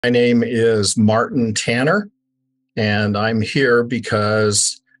My name is Martin Tanner, and I'm here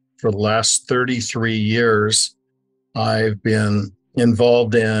because for the last 33 years, I've been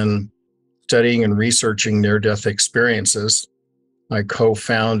involved in studying and researching near-death experiences. I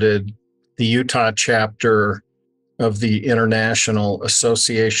co-founded the Utah chapter of the International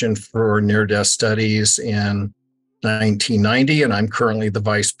Association for Near-Death Studies in 1990, and I'm currently the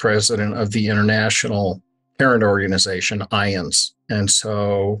vice president of the international parent organization, IANDS. And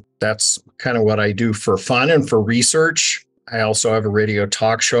so that's kind of what I do for fun and for research. I also have a radio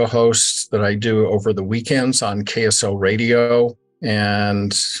talk show host that I do over the weekends on KSL Radio.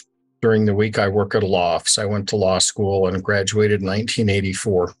 And during the week, I work at a law office. I went to law school and graduated in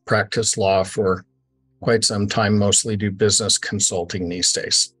 1984, practiced law for quite some time, mostly do business consulting these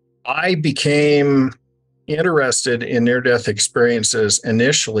days. I became interested in near-death experiences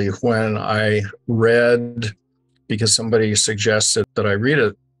initially when I read, because somebody suggested that I read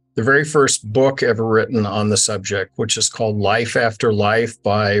it, the very first book ever written on the subject, which is called Life After Life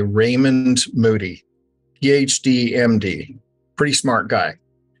by Raymond Moody, PhD, MD, pretty smart guy.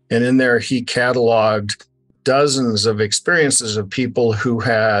 And in there, he cataloged dozens of experiences of people who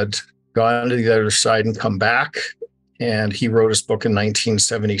had gone to the other side and come back. And he wrote his book in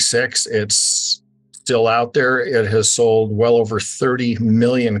 1976. It's still out there. It has sold well over 30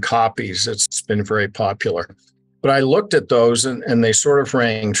 million copies. It's been very popular. But I looked at those and they sort of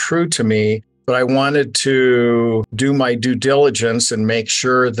rang true to me, but I wanted to do my due diligence and make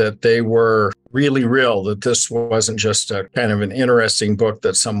sure that they were really real, that this wasn't just a kind of an interesting book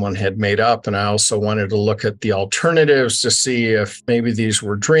that someone had made up. And I also wanted to look at the alternatives to see if maybe these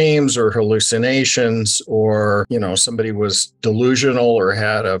were dreams or hallucinations, or, somebody was delusional or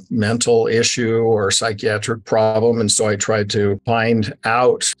had a mental issue or psychiatric problem. And so I tried to find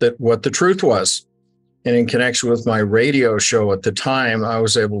out what the truth was. And in connection with my radio show at the time, I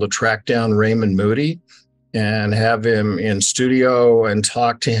was able to track down Raymond Moody and have him in studio and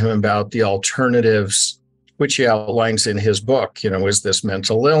talk to him about the alternatives, which he outlines in his book. Is this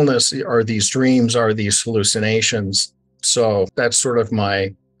mental illness? Are these dreams? Are these hallucinations? So that's sort of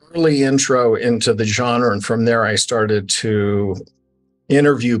my early intro into the genre. And from there, I started to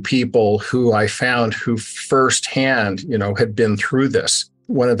interview people who I found who firsthand, had been through this.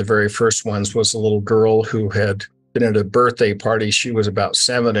 One of the very first ones was a little girl who had been at a birthday party. She was about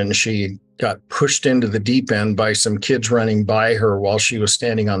 7, and she got pushed into the deep end by some kids running by her while she was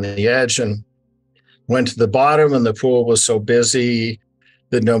standing on the edge, and went to the bottom, and the pool was so busy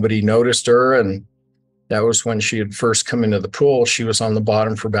that nobody noticed her. And that was when she had first come into the pool. She was on the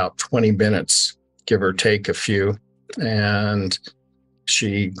bottom for about 20 minutes, give or take a few. And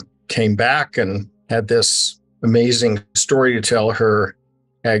she came back and had this amazing story to tell. Her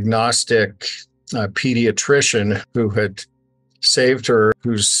agnostic pediatrician who had saved her,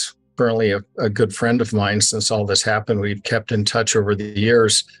 who's currently a good friend of mine since all this happened, we've kept in touch over the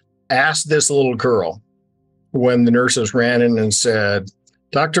years, asked this little girl when the nurses ran in and said,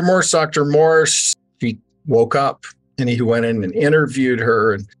 Dr. Morse, she woke up, and he went in and interviewed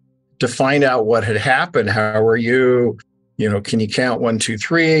her to find out what had happened. How are you? Can you count 1, 2,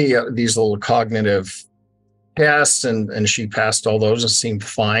 3? These little cognitive tests, and she passed all those and seemed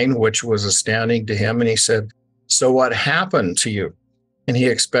fine, which was astounding to him. And he said, so what happened to you? And he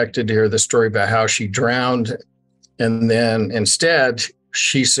expected to hear the story about how she drowned. And then instead,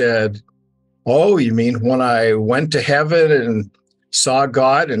 she said, oh, you mean when I went to heaven and saw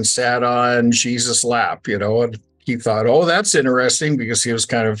God and sat on Jesus' lap, And he thought, oh, that's interesting, because he was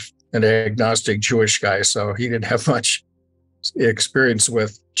kind of an agnostic Jewish guy, so he didn't have much experience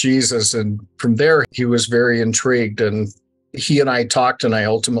with Jesus. And from there, he was very intrigued. And he and I talked, and I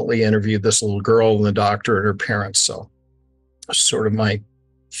ultimately interviewed this little girl and the doctor and her parents. So sort of my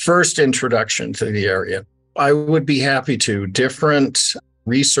first introduction to the area. I would be happy to. Different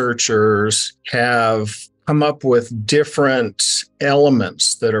researchers have come up with different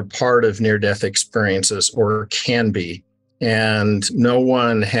elements that are part of near-death experiences, or can be. And no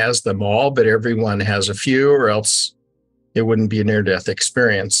one has them all, but everyone has a few, or else it wouldn't be a near-death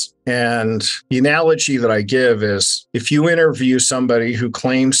experience. And the analogy that I give is, if you interview somebody who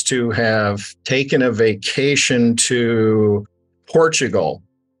claims to have taken a vacation to Portugal,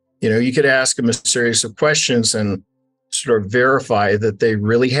 you could ask them a series of questions and sort of verify that they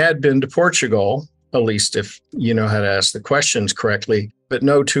really had been to Portugal, at least if you know how to ask the questions correctly. But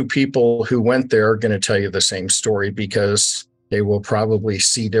no two people who went there are going to tell you the same story, because they will probably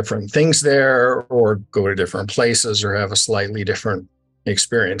see different things there, or go to different places, or have a slightly different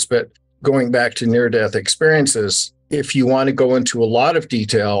experience. But going back to near-death experiences, if you want to go into a lot of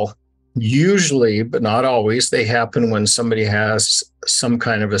detail, Usually, but not always, they happen when somebody has some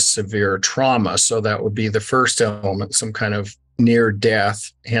kind of a severe trauma. So that would be the first element, some kind of near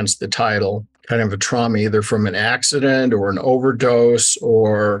death, hence the title, kind of a trauma, either from an accident or an overdose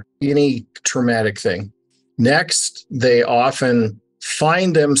or any traumatic thing. Next, they often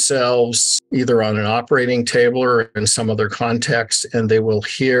find themselves either on an operating table or in some other context, and they will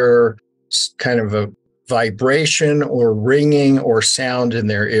hear kind of a vibration or ringing or sound in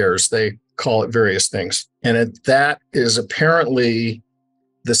their ears. They call it various things. And that is apparently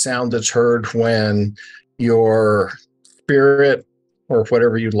the sound that's heard when your spirit, or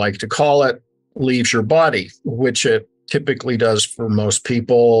whatever you'd like to call it, leaves your body, which it typically does for most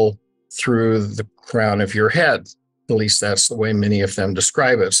people through the crown of your head. At least that's the way many of them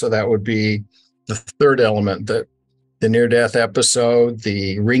describe it. So that would be the third element, that the near-death episode,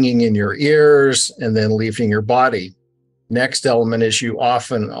 the ringing in your ears, and then leaving your body. Next element is you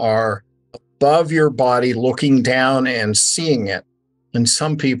often are above your body, looking down and seeing it. And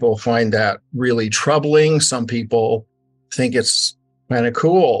some people find that really troubling. Some people think it's kind of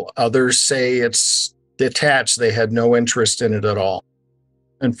cool. Others say it's detached. They had no interest in it at all.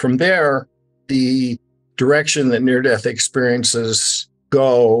 And from there, the direction that near-death experiences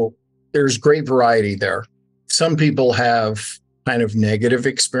go, there's great variety there. Some people have kind of negative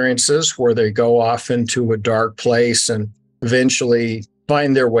experiences where they go off into a dark place and eventually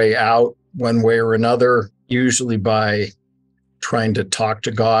find their way out one way or another, usually by trying to talk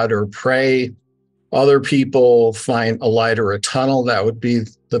to God or pray. Other people find a light or a tunnel. That would be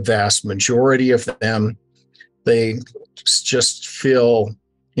the vast majority of them. They just feel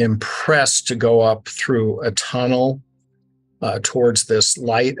impressed to go up through a tunnel towards this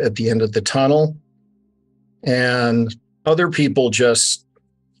light at the end of the tunnel. And other people just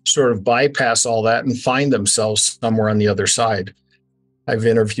sort of bypass all that and find themselves somewhere on the other side. I've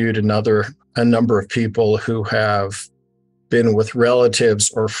interviewed a number of people who have been with relatives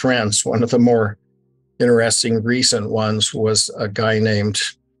or friends. One of the more interesting recent ones was a guy named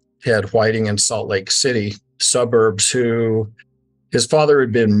Ted Whiting in Salt Lake City suburbs, who his father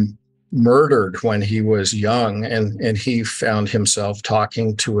had been murdered when he was young, and he found himself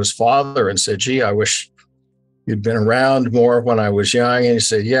talking to his father and said, "Gee, I wish you'd been around more when I was young." And he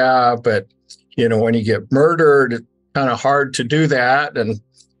said, "Yeah, but when you get murdered, it's kind of hard to do that." And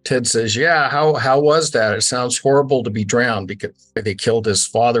Ted says, "Yeah, how was that? It sounds horrible to be drowned." Because they killed his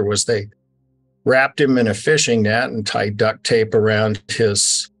father was they wrapped him in a fishing net and tied duct tape around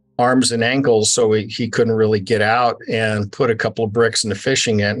his arms and ankles so he couldn't really get out, and put a couple of bricks in the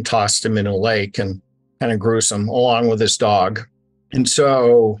fishing net and tossed him in a lake, and kind of gruesome, along with his dog. And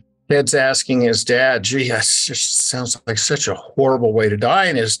so Ted's asking his dad, "Gee, that just sounds like such a horrible way to die."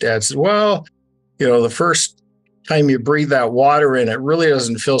 And his dad said, "Well, the first time you breathe that water in, it really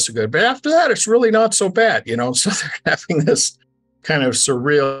doesn't feel so good. But after that, it's really not so bad." So they're having this kind of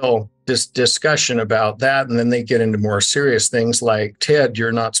surreal discussion about that. And then they get into more serious things like, "Ted,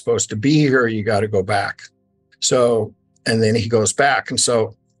 you're not supposed to be here. You got to go back." And then he goes back. And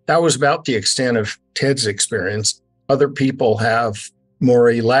so that was about the extent of Ted's experience. Other people have more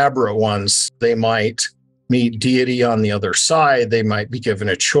elaborate ones. They might meet deity on the other side. They might be given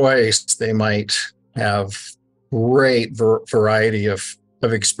a choice. They might have great variety of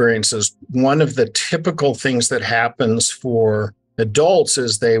experiences. One of the typical things that happens for adults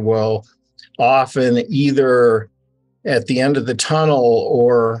is they will often, either at the end of the tunnel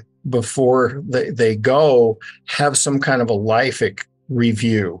or before they go, have some kind of a life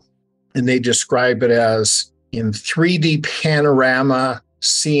review. And they describe it as in 3D panorama,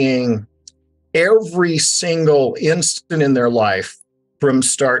 seeing every single instant in their life from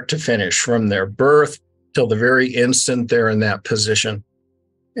start to finish, from their birth till the very instant they're in that position.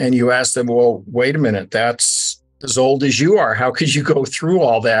 And you ask them, "Well, wait a minute, that's as old as you are. How could you go through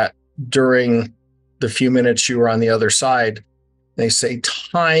all that during the few minutes you were on the other side?" They say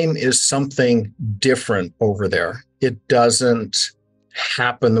time is something different over there. It doesn't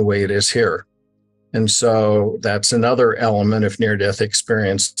happen the way it is here. And so that's another element of near-death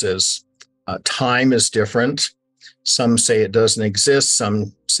experiences. Time is different. Some say it doesn't exist.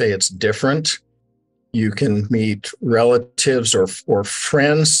 Some say it's different. You can meet relatives or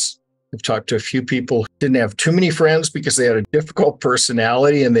friends. I've talked to a few people who didn't have too many friends because they had a difficult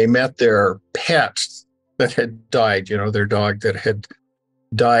personality, and they met their pet that had died, their dog that had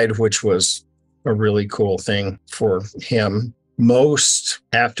died, which was a really cool thing for him. Most,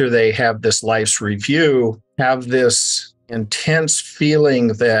 after they have this life's review, have this intense feeling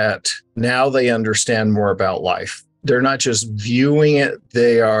that now they understand more about life. They're not just viewing it,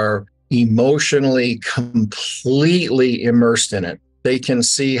 they are emotionally completely immersed in it. they can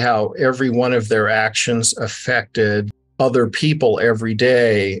see how every one of their actions affected other people every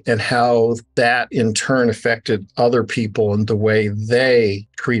day and how that in turn affected other people and the way they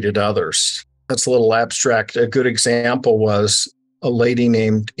treated others. That's a little abstract. A good example was a lady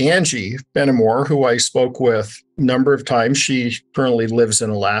named Angie Benamore, who I spoke with a number of times. She currently lives in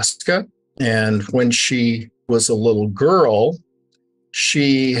Alaska. And when she was a little girl,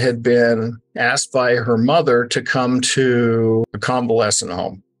 she had been asked by her mother to come to a convalescent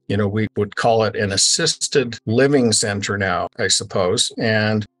home. We would call it an assisted living center now, I suppose.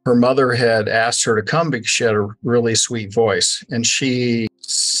 And her mother had asked her to come because she had a really sweet voice. And she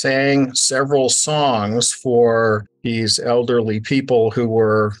sang several songs for these elderly people who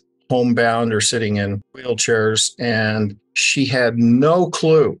were homebound or sitting in wheelchairs. And she had no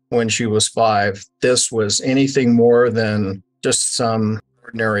clue when she was 5 this was anything more than just some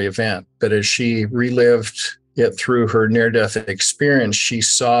ordinary event. But as she relived it through her near-death experience, she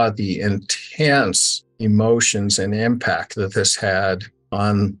saw the intense emotions and impact that this had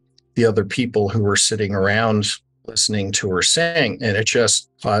on the other people who were sitting around listening to her sing. And it just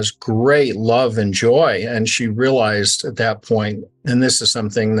caused great love and joy. And she realized at that point, and this is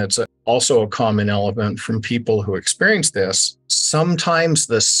something that's also a common element from people who experience this, sometimes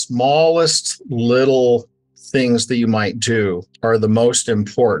the smallest little things that you might do are the most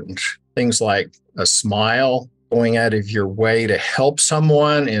important. Things like a smile, going out of your way to help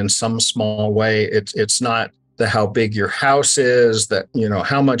someone in some small way. It's not how big your house is, that,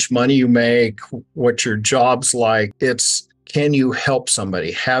 how much money you make, what your job's like. It's, can you help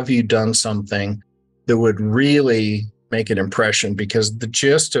somebody? Have you done something that would really make an impression? Because the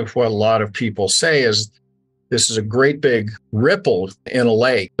gist of what a lot of people say is this is a great big ripple in a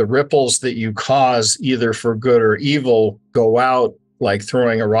lake. The ripples that you cause either for good or evil go out like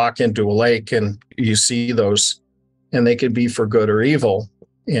throwing a rock into a lake, and you see those, and they can be for good or evil.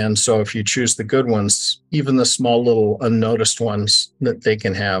 And so if you choose the good ones, even the small little unnoticed ones, that they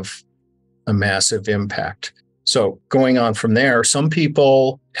can have a massive impact. So going on from there, some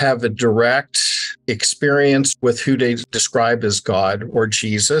people have a direct experience with who they describe as God or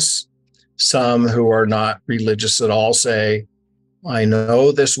Jesus. Some who are not religious at all say, I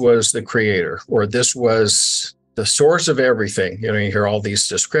know this was the creator, or this was the source of everything. You hear all these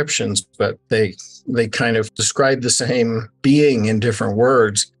descriptions, but they kind of describe the same being in different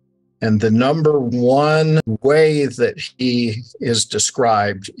words. And the number one way that he is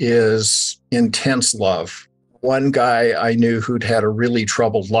described is intense love. One guy I knew who'd had a really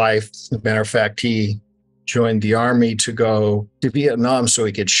troubled life. As a matter of fact, he joined the army to go to Vietnam so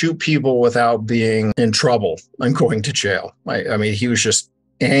he could shoot people without being in trouble and going to jail. I mean, he was just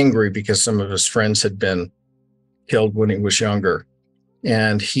angry because some of his friends had been killed when he was younger.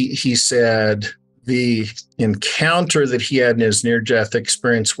 And he said the encounter that he had in his near-death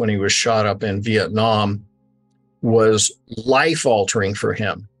experience when he was shot up in Vietnam was life-altering for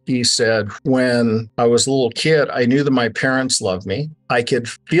him. He said, when I was a little kid, I knew that my parents loved me. I could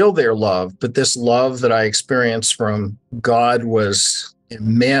feel their love, but this love that I experienced from God was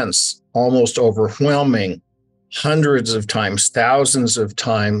immense, almost overwhelming, hundreds of times, thousands of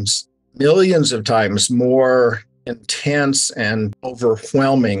times, millions of times more intense and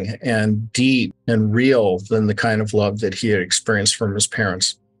overwhelming and deep and real than the kind of love that he had experienced from his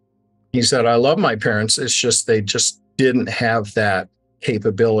parents. He said, I love my parents. It's just they just didn't have that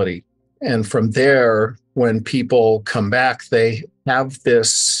capability. And from there, when people come back, they have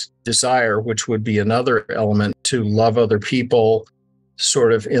this desire, which would be another element, to love other people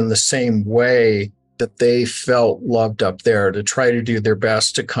sort of in the same way that they felt loved up there, to try to do their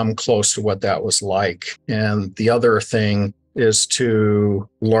best to come close to what that was like. And the other thing is to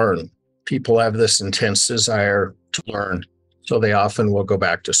learn. People have this intense desire to learn. So they often will go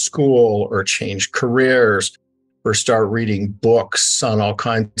back to school or change careers or start reading books on all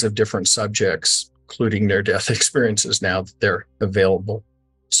kinds of different subjects, including near-death experiences now that they're available.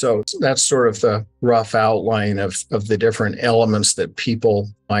 So that's sort of the rough outline of the different elements that people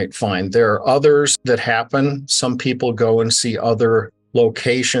might find. There are others that happen. Some people go and see other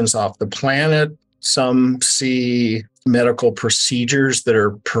locations off the planet. Some see medical procedures that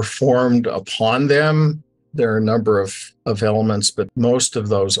are performed upon them. There are a number of elements, but most of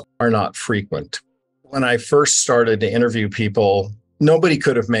those are not frequent. When I first started to interview people, nobody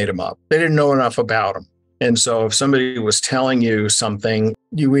could have made them up. They didn't know enough about them. And so if somebody was telling you something,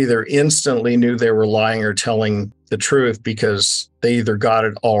 you either instantly knew they were lying or telling the truth because they either got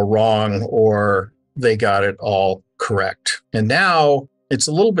it all wrong or they got it all correct. And now it's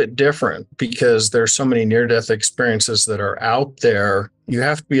a little bit different because there's so many near-death experiences that are out there. You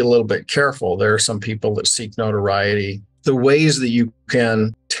have to be a little bit careful. There are some people that seek notoriety the ways that you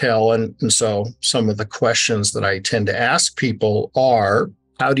can tell, and so some of the questions that I tend to ask people are,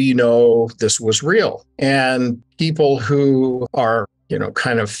 how do you know this was real? And people who are,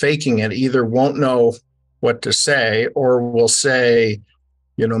 kind of faking it either won't know what to say or will say,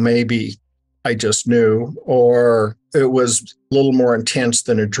 maybe I just knew, or it was a little more intense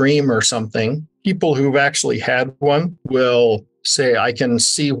than a dream or something. People who've actually had one will say, I can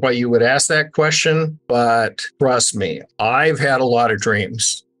see why you would ask that question, but trust me, I've had a lot of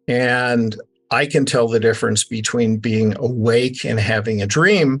dreams, and I can tell the difference between being awake and having a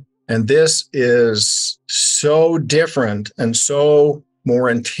dream. And this is so different and so more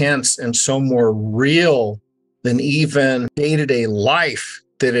intense and so more real than even day-to-day life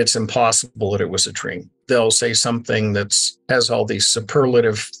that it's impossible that it was a dream. They'll say something that has all these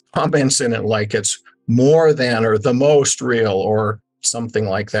superlative comments in it, like it's more than or the most real or something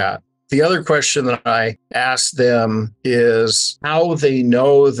like that. The other question that I ask them is how they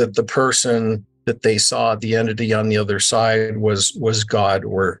know that the person that they saw, the entity on the other side, was God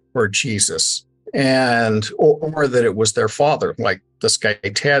or Jesus, and or that it was their father. Like this guy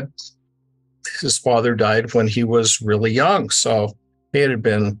Ted, his father died when he was really young, so it had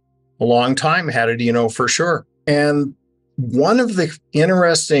been a long time. How did you know for sure? And one of the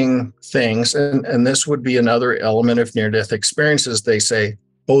interesting things, and this would be another element of near-death experiences, they say,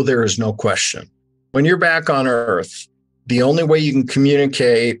 oh, there is no question. When you're back on Earth, the only way you can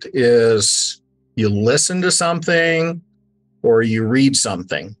communicate is you listen to something or you read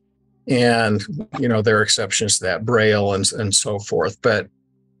something. And, there are exceptions to that, Braille and so forth. But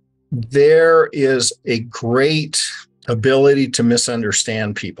there is a great ability to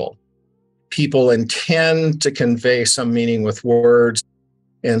misunderstand people. People intend to convey some meaning with words,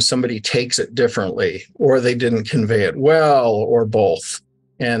 and somebody takes it differently, or they didn't convey it well, or both.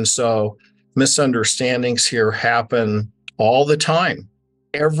 And so misunderstandings here happen all the time.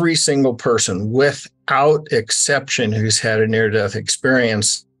 Every single person, without exception, who's had a near-death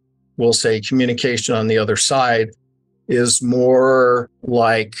experience will say communication on the other side is more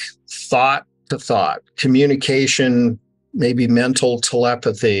like thought to thought, communication, maybe mental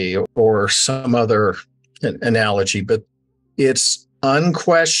telepathy or some other analogy, but it's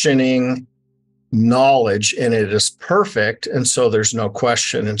unquestioning knowledge, and it is perfect. And so there's no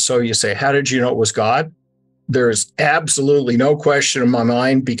question. And so you say, how did you know it was God? There's absolutely no question in my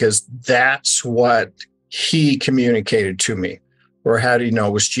mind, because that's what he communicated to me. Or how do you know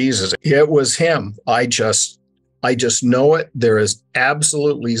it was Jesus? It was him. I just know it. There is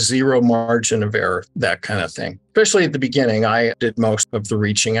absolutely zero margin of error, that kind of thing. Especially at the beginning, I did most of the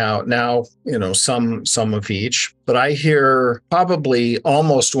reaching out. Now, some of each, but I hear probably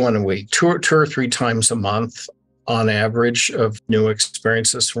almost one a week, two or three times a month on average, of new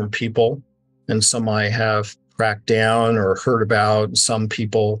experiences from people. And some I have tracked down or heard about. Some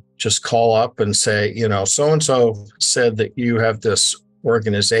people just call up and say, so-and-so said that you have this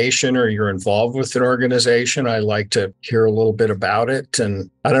organization or you're involved with an organization. I like to hear a little bit about it.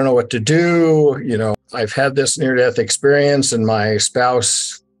 And I don't know what to do. I've had this near-death experience and my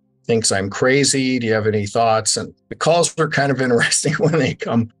spouse thinks I'm crazy. Do you have any thoughts? And the calls are kind of interesting when they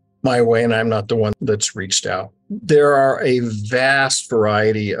come my way and I'm not the one that's reached out. There are a vast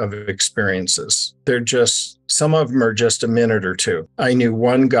variety of experiences. Some of them are just a minute or two. I knew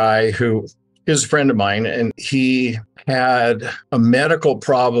one guy who is a friend of mine, and he had a medical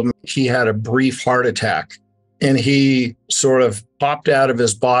problem. He had a brief heart attack, and he sort of popped out of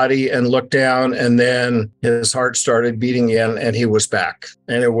his body and looked down, and then his heart started beating again, and he was back.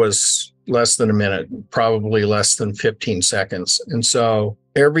 And it was less than a minute, probably less than 15 seconds. And so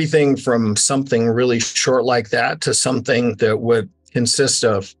everything from something really short like that to something that would consist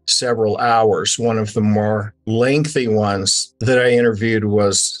of several hours. One of the more lengthy ones that I interviewed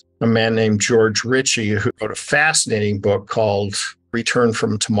was a man named George Ritchie, who wrote a fascinating book called Return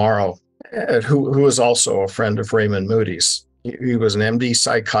from Tomorrow, who was also a friend of Raymond Moody's. He was an MD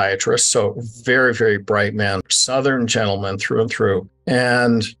psychiatrist, so very, very bright man, Southern gentleman through and through.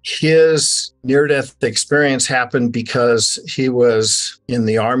 And his near-death experience happened because he was in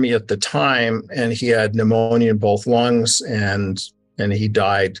the Army at the time, and he had pneumonia in both lungs, and he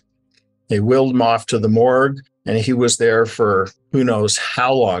died. They wheeled him off to the morgue, and he was there for who knows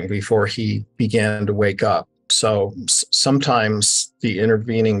how long before he began to wake up. So sometimes the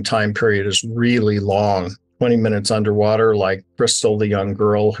intervening time period is really long. 20 minutes underwater, like Crystal, the young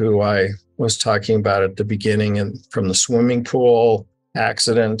girl who I was talking about at the beginning, and from the swimming pool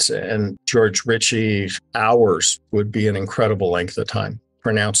accident, and George Ritchie, hours would be an incredible length of time.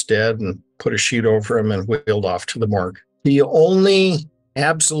 Pronounced dead and put a sheet over him and wheeled off to the morgue. The only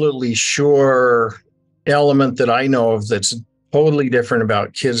absolutely sure element that I know of that's totally different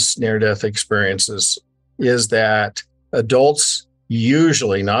about kids' near-death experiences is that adults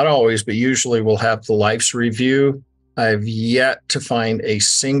usually, not always, but usually will have the life's review. I've yet to find a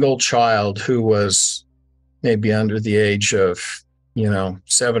single child who was maybe under the age of,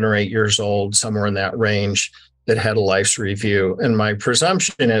 7 or 8 years old, somewhere in that range, that had a life's review. And my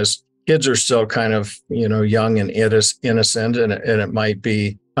presumption is kids are still kind of, young and innocent, and it might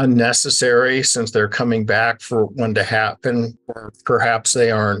be unnecessary since they're coming back for one to happen, or perhaps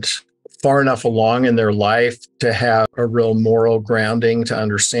they aren't far enough along in their life to have a real moral grounding to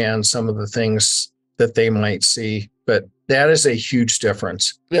understand some of the things that they might see. But that is a huge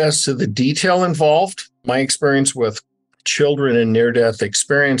difference. As to the detail involved, my experience with children in near-death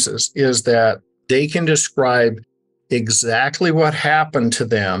experiences is that they can describe exactly what happened to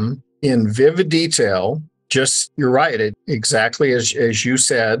them in vivid detail. Just, you're right, exactly as you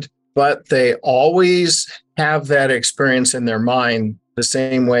said, but they always have that experience in their mind the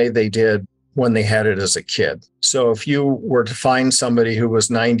same way they did when they had it as a kid. So if you were to find somebody who was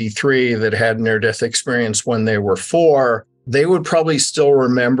 93 that had near-death experience when they were 4, they would probably still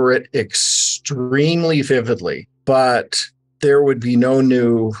remember it extremely vividly, but there would be no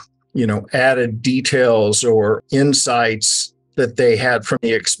new, added details or insights that they had from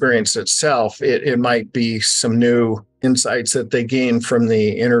the experience itself. It might be some new insights that they gained from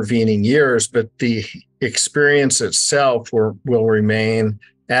the intervening years, but the experience itself will remain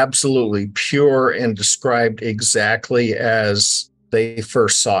absolutely pure and described exactly as they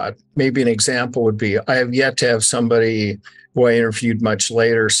first saw it. Maybe an example would be, I have yet to have somebody who I interviewed much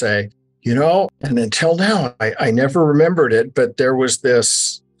later say, and until now, I never remembered it, but there was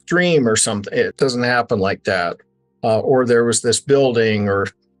this stream or something. It doesn't happen like that. Or there was this building or,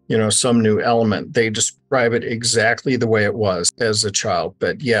 some new element. They describe it exactly the way it was as a child,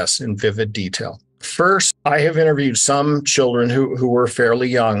 but yes, in vivid detail. First, I have interviewed some children who were fairly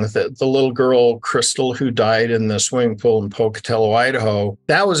young. The little girl, Crystal, who died in the swimming pool in Pocatello, Idaho,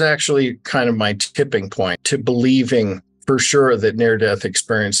 that was actually kind of my tipping point to believing for sure that near-death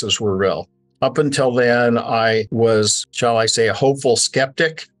experiences were real. Up until then, I was, shall I say, a hopeful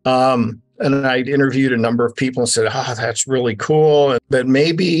skeptic. And I'd interviewed a number of people and said, that's really cool. But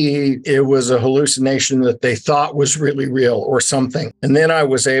maybe it was a hallucination that they thought was really real or something. And then I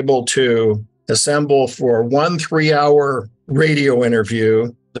was able to assemble for 1 3-hour radio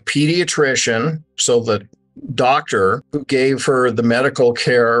interview the pediatrician, so the doctor who gave her the medical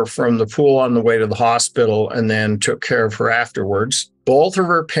care from the pool on the way to the hospital and then took care of her afterwards, both of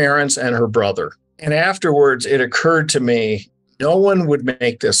her parents and her brother. And afterwards, it occurred to me, no one would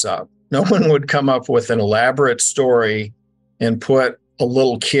make this up. No one would come up with an elaborate story and put a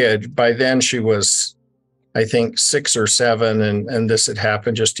little kid. By then she was, I think, 6 or 7, and this had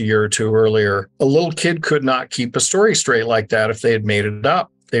happened just a year or 2 earlier. A little kid could not keep a story straight like that if they had made it up.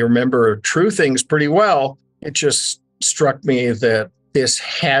 They remember true things pretty well. It just struck me that this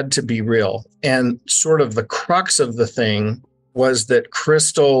had to be real. And sort of the crux of the thing was that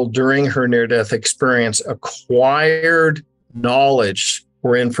Crystal, during her near-death experience, acquired knowledge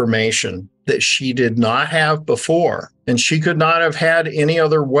or information that she did not have before. And she could not have had any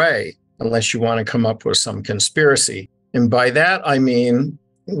other way unless you want to come up with some conspiracy. And by that, I mean,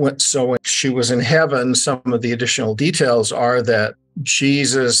 so when she was in heaven, some of the additional details are that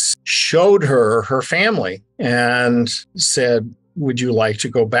Jesus showed her family and said, would you like to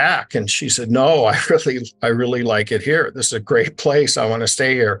go back? And she said, no, I really like it here. This is a great place. I want to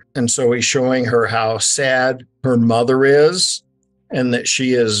stay here. And so he's showing her how sad her mother is and that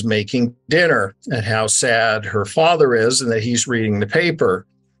she is making dinner, and how sad her father is and that he's reading the paper,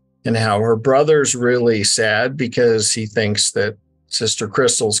 and how her brother's really sad because he thinks that Sister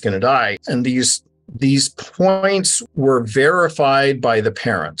Crystal's going to die. And these points were verified by the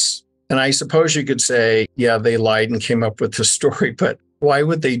parents. And I suppose you could say, yeah, they lied and came up with the story, but why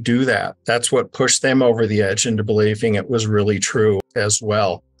would they do that? That's what pushed them over the edge into believing it was really true as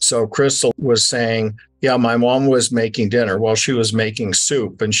well. So Crystal was saying, yeah, my mom was making dinner. Well, she was making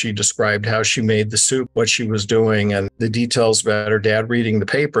soup, and she described how she made the soup, what she was doing, and the details about her dad reading the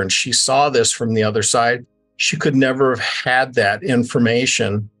paper. And she saw this from the other side. She could never have had that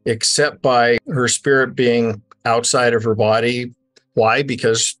information except by her spirit being outside of her body. Why?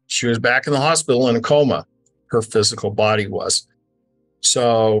 Because she was back in the hospital in a coma. Her physical body was.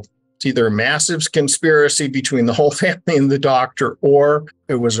 So it's either a massive conspiracy between the whole family and the doctor, or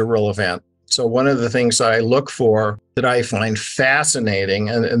it was a real event. So one of the things that I look for that I find fascinating,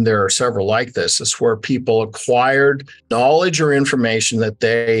 and there are several like this, is where people acquired knowledge or information that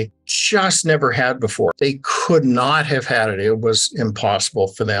they just never had before. They could not have had it. It was impossible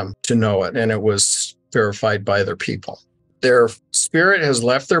for them to know it. And it was verified by other people. Their spirit has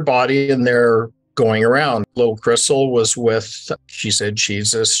left their body and they're going around. Little Crystal was with, she said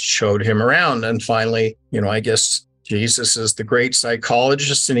Jesus showed him around. And finally, I guess Jesus is the great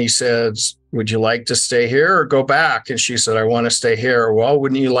psychologist. And he says, would you like to stay here or go back? And she said, I want to stay here. Well,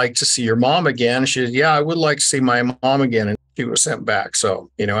 wouldn't you like to see your mom again? She said, yeah, I would like to see my mom again. And she was sent back. So,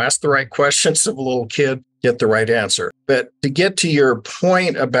 ask the right questions of a little kid, get the right answer. But to get to your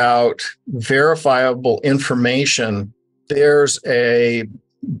point about verifiable information, there's a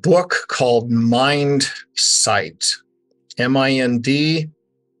book called Mind Sight, MINDSIGHT.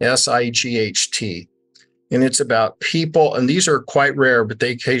 And it's about people, and these are quite rare, but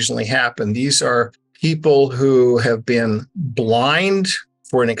they occasionally happen. These are people who have been blind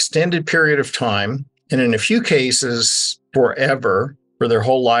for an extended period of time, and in a few cases, forever, for their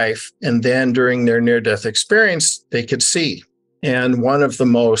whole life. And then during their near-death experience, they could see. And one of the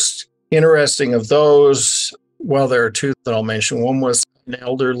most interesting of those, well, there are two that I'll mention. One was an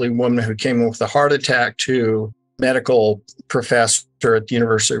elderly woman who came in with a heart attack to medical professor at the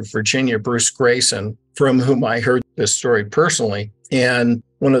University of Virginia, Bruce Grayson, from whom I heard this story personally. And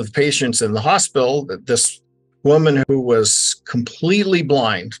one of the patients in the hospital, this woman who was completely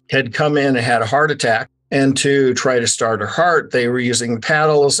blind, had come in and had a heart attack. And to try to start her heart, they were using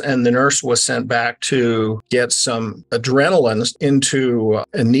paddles, and the nurse was sent back to get some adrenaline into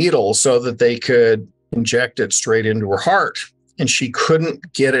a needle so that they could inject it straight into her heart. And she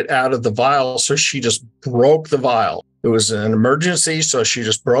couldn't get it out of the vial, so she just broke the vial. It was an emergency, so she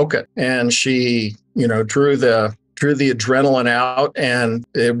just broke it. And she, drew the adrenaline out, and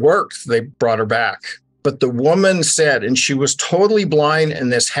it worked. They brought her back. But the woman said, and she was totally blind,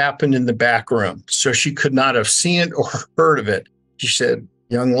 and this happened in the back room, so she could not have seen it or heard of it. She said,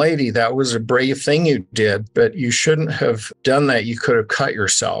 young lady, that was a brave thing you did, but you shouldn't have done that. You could have cut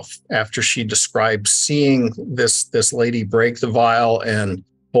yourself. After she described seeing this lady break the vial and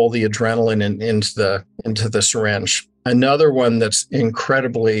pull the adrenaline into the syringe. Another one that's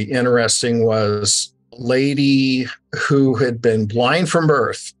incredibly interesting was a lady who had been blind from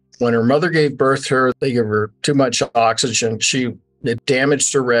birth. When her mother gave birth to her, they gave her too much oxygen. It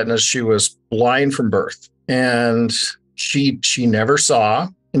damaged her retinas. She was blind from birth. And she never saw,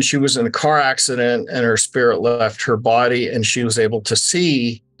 and she was in a car accident and her spirit left her body and she was able to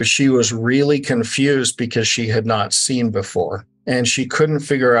see, but she was really confused because she had not seen before. And she couldn't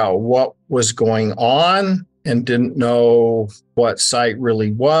figure out what was going on and didn't know what sight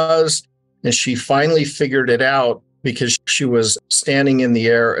really was. And she finally figured it out because she was standing in the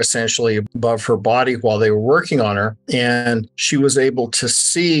air essentially above her body while they were working on her. And she was able to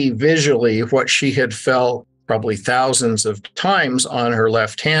see visually what she had felt probably thousands of times on her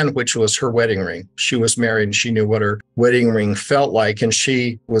left hand, which was her wedding ring. She was married and she knew what her wedding ring felt like. And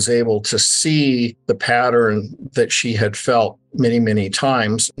she was able to see the pattern that she had felt many, many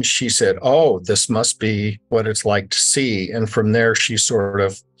times. And she said, oh, this must be what it's like to see. And from there, she sort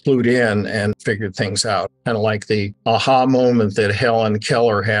of flew in and figured things out. Kind of like the aha moment that Helen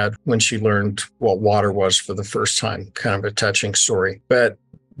Keller had when she learned what water was for the first time. Kind of a touching story. But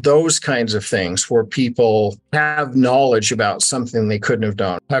those kinds of things where people have knowledge about something they couldn't have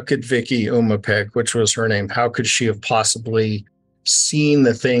done. How could Vicky Umapek, which was her name, how could she have possibly seen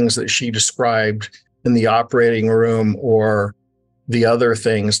the things that she described in the operating room or the other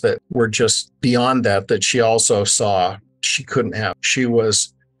things that were just beyond that she also saw? She couldn't have. She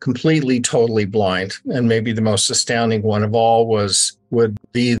was completely, totally blind. And maybe the most astounding one of all would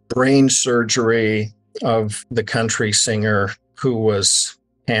be brain surgery of the country singer who was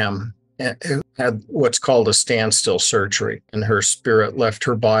Pam, who had what's called a standstill surgery, and her spirit left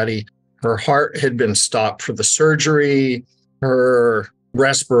her body. Her heart had been stopped for the surgery. Her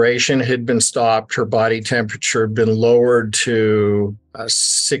respiration had been stopped. Her body temperature had been lowered to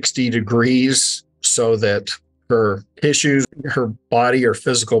 60 degrees so that her tissues, her body, her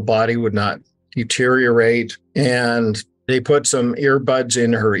physical body would not deteriorate. And they put some earbuds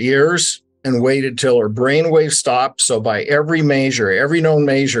in her ears and waited till her brainwave stopped. So by every known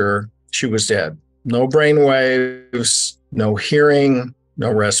measure, she was dead. No brain waves, no hearing,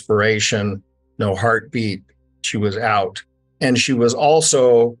 no respiration, no heartbeat. She was out. And she was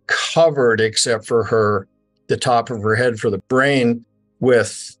also covered, except for the top of her head for the brain,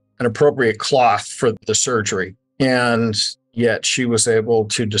 with an appropriate cloth for the surgery. And yet she was able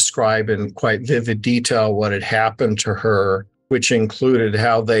to describe in quite vivid detail what had happened to her, which included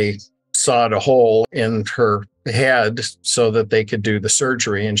how they sawed a hole in her head so that they could do the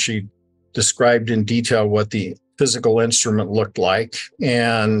surgery. And she described in detail what the physical instrument looked like.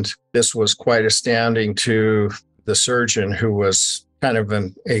 And this was quite astounding to the surgeon, who was kind of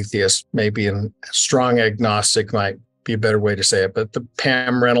an atheist, maybe a strong agnostic might be a better way to say it. But the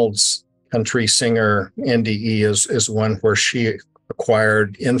Pam Reynolds country singer NDE is one where she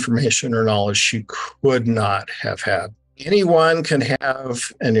acquired information or knowledge she could not have had. Anyone can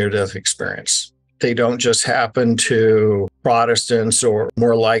have a near-death experience. They don't just happen to Protestants or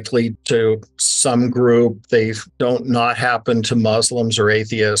more likely to some group. They don't not happen to Muslims or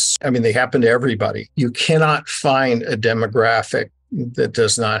atheists. I mean, they happen to everybody. You cannot find a demographic that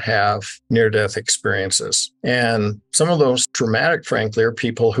does not have near-death experiences. And some of those dramatic, frankly, are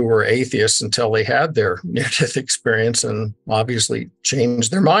people who were atheists until they had their near-death experience and obviously changed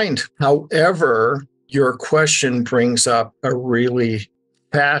their mind. However, your question brings up a really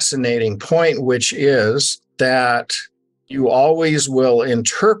fascinating point, which is that you always will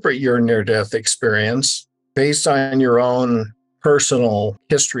interpret your near-death experience based on your own personal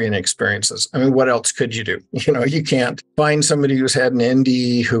history and experiences. I mean, what else could you do? You can't find somebody who's had an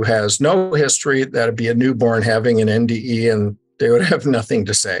NDE who has no history. That'd be a newborn having an NDE, and they would have nothing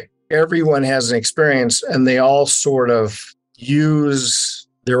to say. Everyone has an experience, and they all sort of use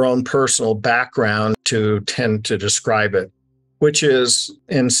their own personal background to tend to describe it, which is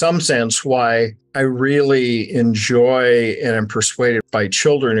in some sense why I really enjoy and am persuaded by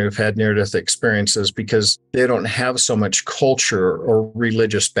children who've had near-death experiences, because they don't have so much culture or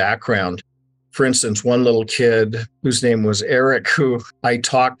religious background. For instance, one little kid whose name was Eric, who I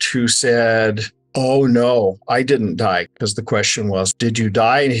talked to, said, "Oh no, I didn't die." Because the question was, "Did you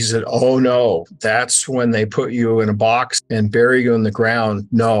die?" And he said, "Oh no, that's when they put you in a box and bury you in the ground.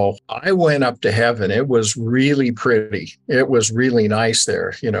 No, I went up to heaven. It was really pretty. It was really nice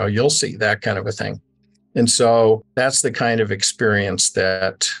there. You'll see," that kind of a thing. And so that's the kind of experience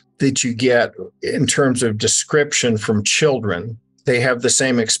that you get in terms of description from children. They have the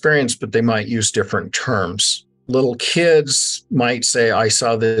same experience, but they might use different terms. Little kids might say, "I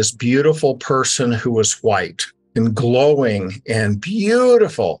saw this beautiful person who was white and glowing and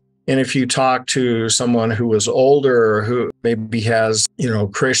beautiful." And if you talk to someone who was older, who maybe has,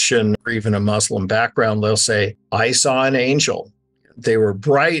 Christian or even a Muslim background, they'll say, "I saw an angel. They were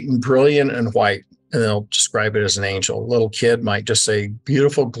bright and brilliant and white." And they'll describe it as an angel. A little kid might just say,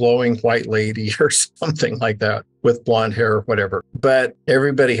 "Beautiful, glowing white lady," or something like that, with blonde hair or whatever. But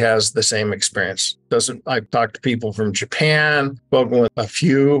everybody has the same experience. I've talked to people from Japan, spoken with a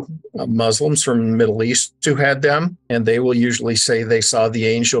few Muslims from the Middle East who had them, and they will usually say they saw the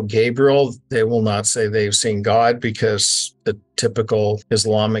angel Gabriel. They will not say they've seen God, because the typical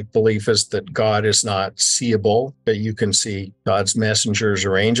Islamic belief is that God is not seeable, but you can see God's messengers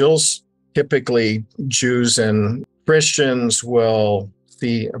or angels. Typically, Jews and Christians will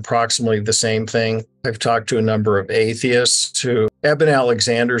see approximately the same thing. I've talked to a number of atheists who, Eben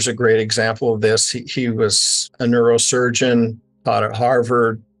Alexander is a great example of this. He was a neurosurgeon, taught at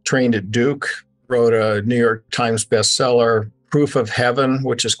Harvard, trained at Duke, wrote a New York Times bestseller, Proof of Heaven,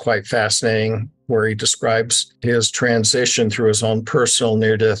 which is quite fascinating, where he describes his transition through his own personal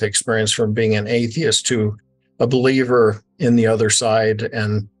near-death experience from being an atheist to a believer in the other side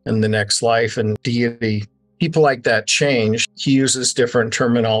and in the next life and deity. People like that change. He uses different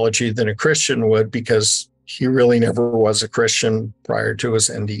terminology than a Christian would, because he really never was a Christian prior to his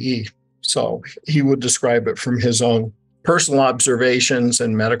NDE. So he would describe it from his own personal observations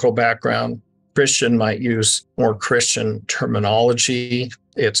and medical background. Christian might use more Christian terminology.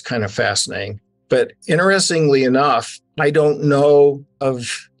 It's kind of fascinating. But interestingly enough, I don't know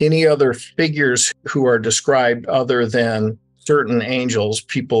of any other figures who are described other than certain angels.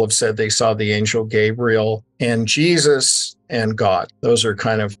 People have said they saw the angel Gabriel and Jesus and God. Those are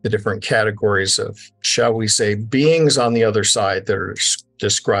kind of the different categories of, shall we say, beings on the other side that are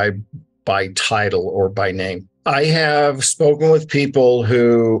described by title or by name. I have spoken with people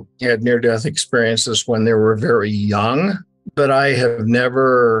who had near-death experiences when they were very young, but I have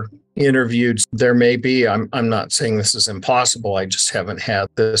never interviewed. There may be, I'm not saying this is impossible. I just haven't had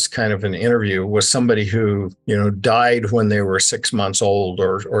this kind of an interview with somebody who, died when they were 6 months old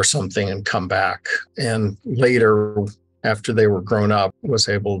or something and come back. And later, after they were grown up, was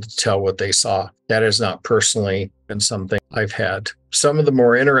able to tell what they saw. That has not personally been something I've had. Some of the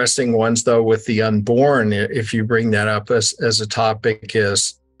more interesting ones, though, with the unborn, if you bring that up as a topic,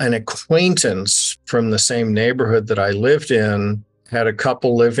 is an acquaintance from the same neighborhood that I lived in had a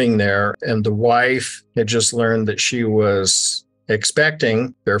couple living there, and the wife had just learned that she was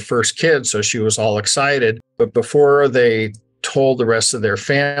expecting their first kid, so she was all excited. But before they told the rest of their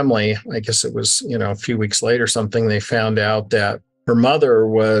family, I guess it was, a few weeks later or something, they found out that her mother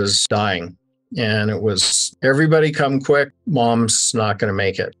was dying. And it was, everybody come quick, mom's not going to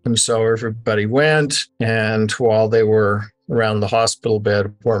make it. And so everybody went. And while they were around the hospital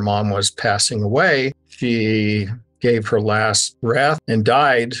bed where mom was passing away, she gave her last breath and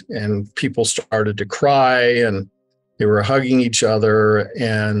died. And people started to cry and they were hugging each other.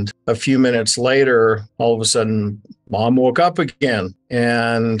 And a few minutes later, all of a sudden, mom woke up again.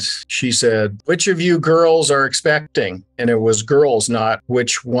 And she said, "Which of you girls are expecting?" And it was girls, not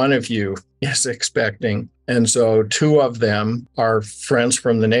which one of you is expecting. And so two of them are friends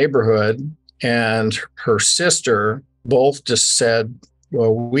from the neighborhood, and her sister both just said,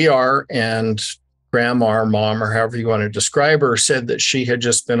 "Well, we are." And grandma or mom, or however you want to describe her, said that she had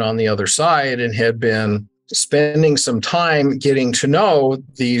just been on the other side and had been spending some time getting to know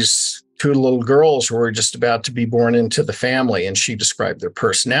these two little girls who were just about to be born into the family. And she described their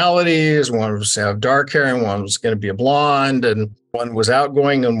personalities. One was to have dark hair and one was going to be a blonde, and one was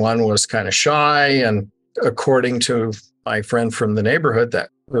outgoing and one was kind of shy. And according to my friend from the neighborhood, that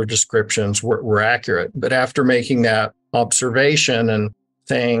her descriptions were accurate. But after making that observation and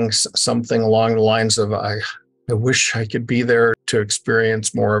saying something along the lines of, I wish I could be there to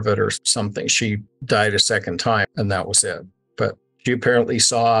experience more of it or something, she died a second time, and that was it. But she apparently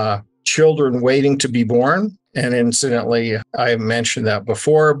saw children waiting to be born. And incidentally, I mentioned that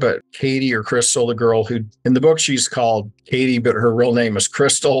before, but Katie, or Crystal, the girl who, in the book, she's called Katie, but her real name is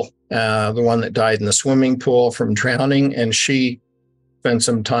Crystal, the one that died in the swimming pool from drowning. And she spent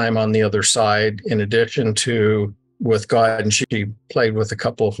some time on the other side in addition to with God, and she played with a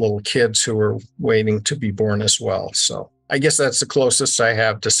couple of little kids who were waiting to be born as well. So I guess that's the closest I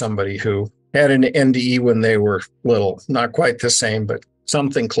have to somebody who had an NDE when they were little. Not quite the same, but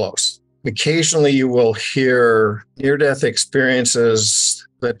something close. Occasionally you will hear near-death experiences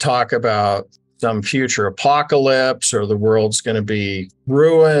that talk about some future apocalypse or the world's going to be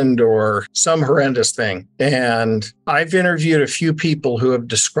ruined or some horrendous thing. And I've interviewed a few people who have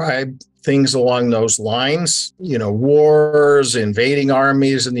described things along those lines, wars, invading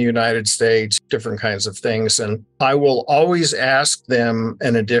armies in the United States, different kinds of things. And I will always ask them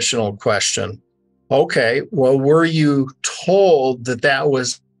an additional question. Okay, well, were you told that that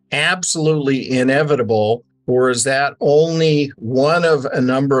was absolutely inevitable, or is that only one of a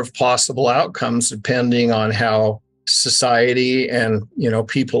number of possible outcomes depending on how society and,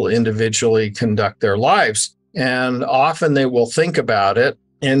 people individually conduct their lives? And often they will think about it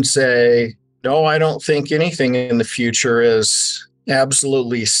and say, no, I don't think anything in the future is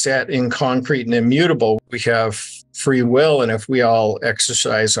absolutely set in concrete and immutable. We have free will, and if we all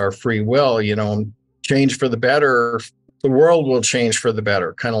exercise our free will, change for the better, the world will change for the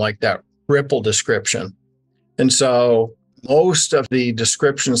better, kind of like that ripple description. And so most of the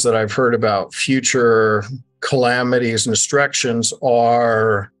descriptions that I've heard about future calamities and destructions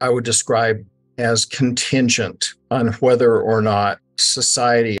are, I would describe as contingent on whether or not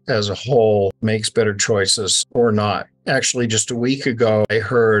society as a whole makes better choices or not. Actually, just a week ago, I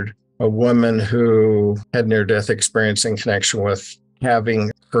heard a woman who had near-death experience in connection with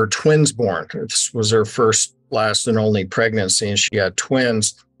having her twins born. This was her first, last, and only pregnancy, and she had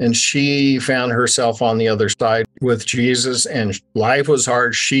twins. And she found herself on the other side with Jesus, and life was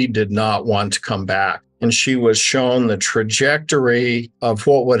hard. She did not want to come back. And she was shown the trajectory of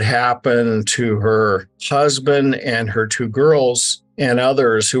what would happen to her husband and her two girls and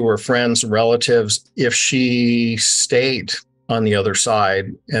others who were friends and relatives if she stayed on the other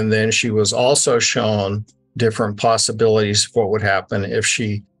side. And then she was also shown different possibilities of what would happen if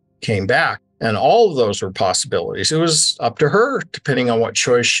she came back. And all of those were possibilities. It was up to her, depending on what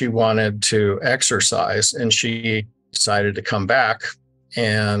choice she wanted to exercise. And she decided to come back.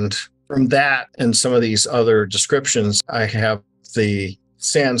 And from that and some of these other descriptions, I have the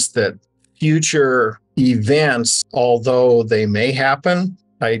sense that future events, although they may happen,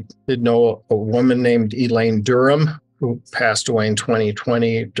 I did know a woman named Elaine Durham who passed away in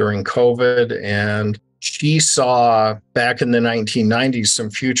 2020 during COVID. And she saw back in the 1990s some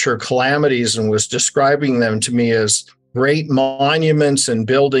future calamities and was describing them to me as great monuments and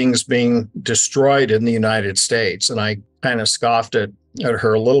buildings being destroyed in the United States. And I kind of scoffed at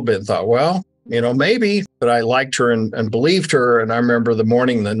her a little bit and thought, well, maybe. But I liked her and believed her. And I remember the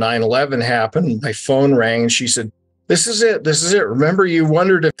morning that 9/11 happened, my phone rang and she said, this is it. This is it. Remember, you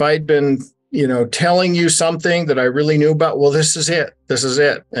wondered if I'd been, telling you something that I really knew about? Well, this is it. This is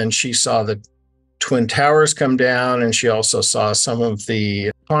it. And she saw the Twin Towers come down, and she also saw some of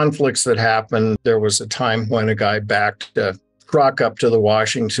the conflicts that happened. There was a time when a guy backed a truck up to the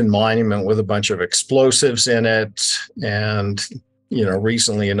Washington Monument with a bunch of explosives in it. And,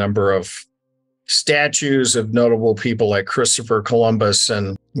 recently a number of statues of notable people like Christopher Columbus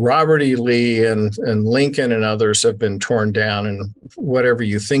and Robert E. Lee and Lincoln and others have been torn down. And whatever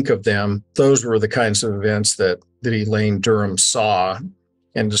you think of them, those were the kinds of events that Elaine Durham saw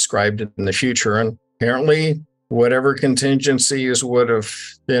and described in the future. And apparently, whatever contingencies would have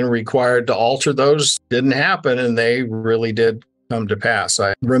been required to alter those didn't happen, and they really did come to pass.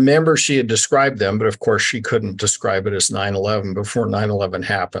 I remember she had described them, but of course she couldn't describe it as 9/11 before 9/11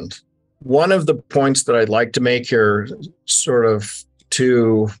 happened. One of the points that I'd like to make here, sort of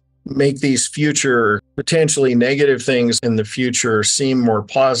to make these future potentially negative things in the future seem more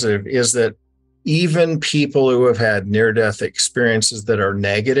positive, is that even people who have had near-death experiences that are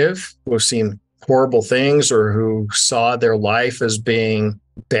negative, who have seen horrible things or who saw their life as being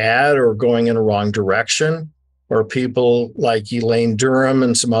bad or going in a wrong direction, or people like Elaine Durham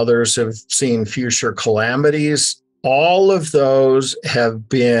and some others have seen future calamities, all of those have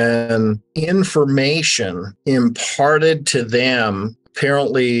been information imparted to them,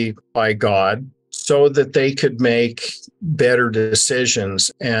 apparently by God, so that they could make better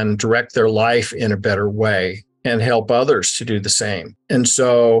decisions and direct their life in a better way and help others to do the same. And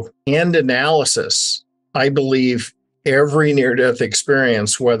so, end analysis, I believe every near-death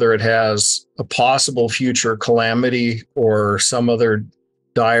experience, whether it has a possible future calamity or some other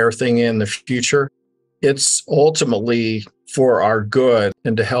dire thing in the future, it's ultimately for our good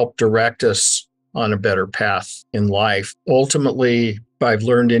and to help direct us on a better path in life. Ultimately, if I've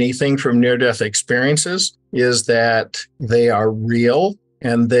learned anything from near-death experiences, is that they are real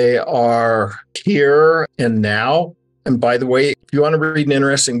and they are here and now. And by the way, if you want to read an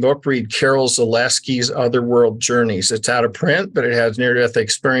interesting book, read Carol Zalewski's Otherworld Journeys. It's out of print, but it has near-death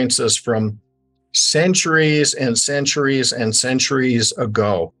experiences from centuries and centuries and centuries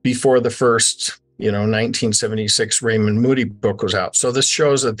ago, before the first 1976 Raymond Moody book was out. So this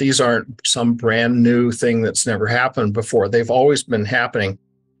shows that these aren't some brand new thing that's never happened before. They've always been happening,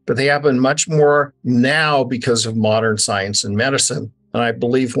 but they happen much more now because of modern science and medicine. And I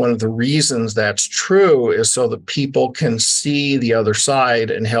believe one of the reasons that's true is so that people can see the other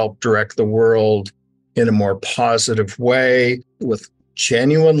side and help direct the world in a more positive way with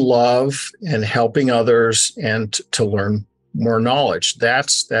genuine love and helping others and to learn more knowledge.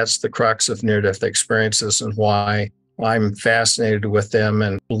 That's the crux of near-death experiences and why I'm fascinated with them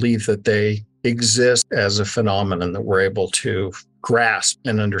and believe that they exist as a phenomenon that we're able to grasp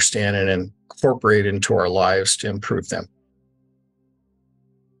and understand and incorporate into our lives to improve them.